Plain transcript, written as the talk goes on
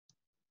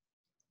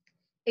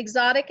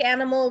exotic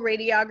animal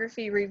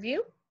radiography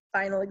review,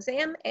 final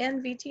exam,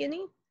 and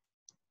VT&E.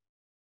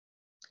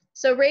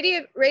 So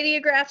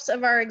radiographs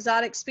of our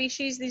exotic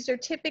species, these are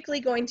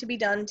typically going to be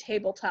done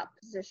tabletop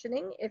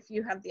positioning if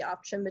you have the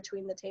option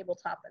between the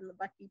tabletop and the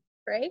bucky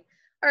tray.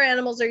 Our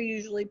animals are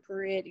usually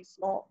pretty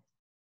small.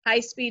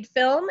 High-speed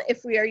film,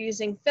 if we are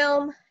using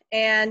film,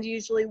 and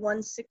usually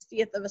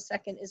 1/60th of a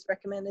second is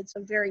recommended,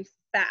 so very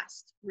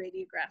fast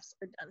radiographs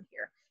are done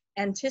here.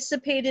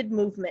 Anticipated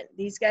movement.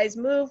 These guys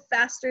move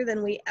faster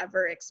than we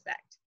ever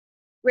expect.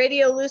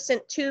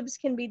 Radiolucent tubes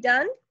can be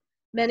done.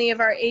 Many of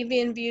our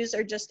avian views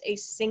are just a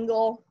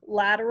single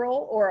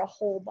lateral or a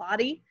whole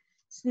body.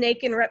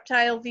 Snake and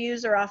reptile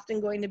views are often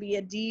going to be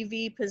a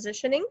DV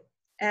positioning,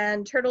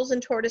 and turtles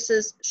and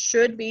tortoises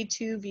should be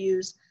 2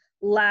 views,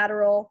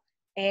 lateral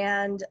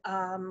and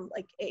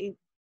like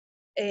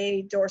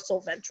a dorsal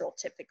ventral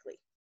typically.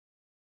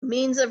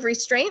 Means of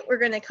restraint, we're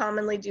going to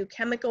commonly do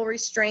chemical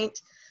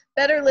restraint,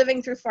 better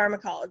living through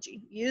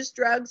pharmacology. Use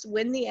drugs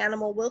when the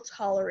animal will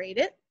tolerate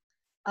it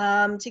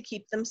to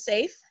keep them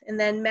safe. And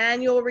then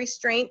manual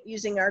restraint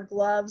using our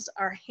gloves,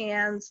 our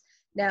hands.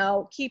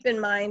 Now keep in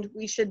mind,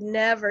 we should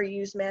never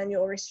use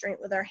manual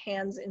restraint with our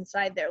hands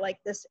inside there,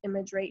 like this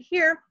image right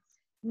here.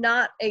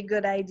 Not a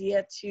good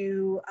idea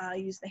to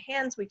use the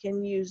hands. We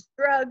can use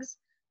drugs.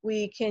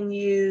 We can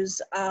use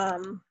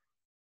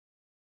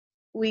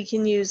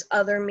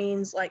other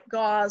means like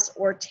gauze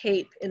or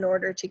tape in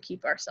order to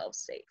keep ourselves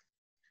safe.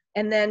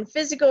 And then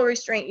physical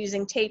restraint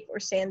using tape or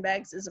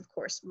sandbags is of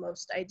course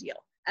most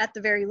ideal. At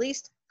the very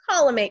least,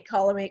 collimate,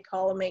 collimate,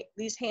 collimate.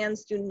 These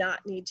hands do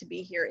not need to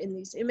be here in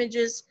these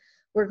images.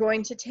 We're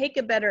going to take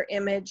a better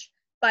image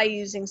by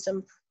using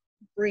some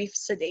brief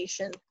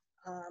sedation.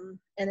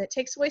 And it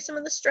takes away some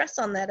of the stress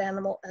on that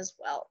animal as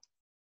well.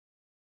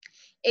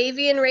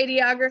 Avian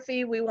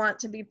radiography, we want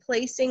to be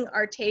placing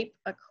our tape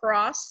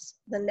across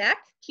the neck.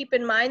 Keep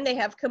in mind they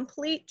have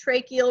complete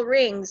tracheal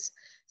rings,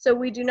 so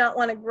we do not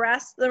want to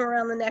grasp them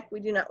around the neck.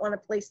 We do not want to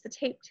place the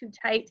tape too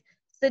tight.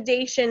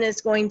 Sedation is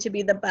going to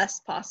be the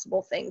best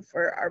possible thing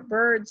for our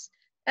birds,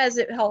 as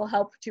it will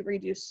help to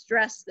reduce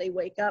stress. They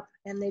wake up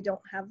and they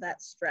don't have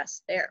that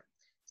stress there.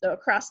 So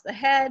across the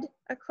head,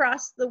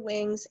 across the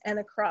wings, and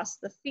across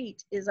the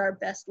feet is our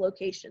best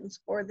locations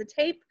for the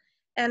tape.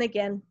 And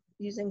again,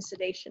 using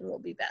sedation will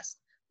be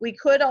best. We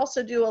could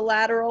also do a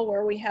lateral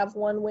where we have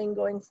one wing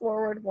going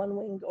forward, one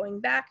wing going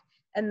back,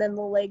 and then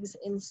the legs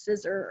in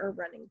scissor or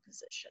running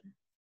position.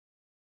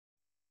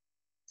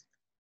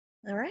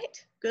 All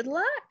right, good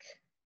luck.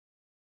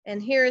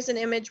 And here is an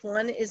image.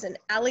 One is an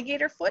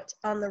alligator foot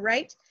on the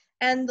right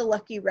and the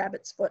lucky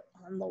rabbit's foot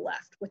on the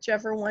left.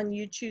 Whichever one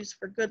you choose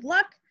for good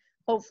luck,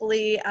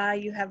 hopefully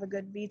you have a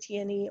good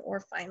VT&E or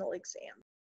final exam.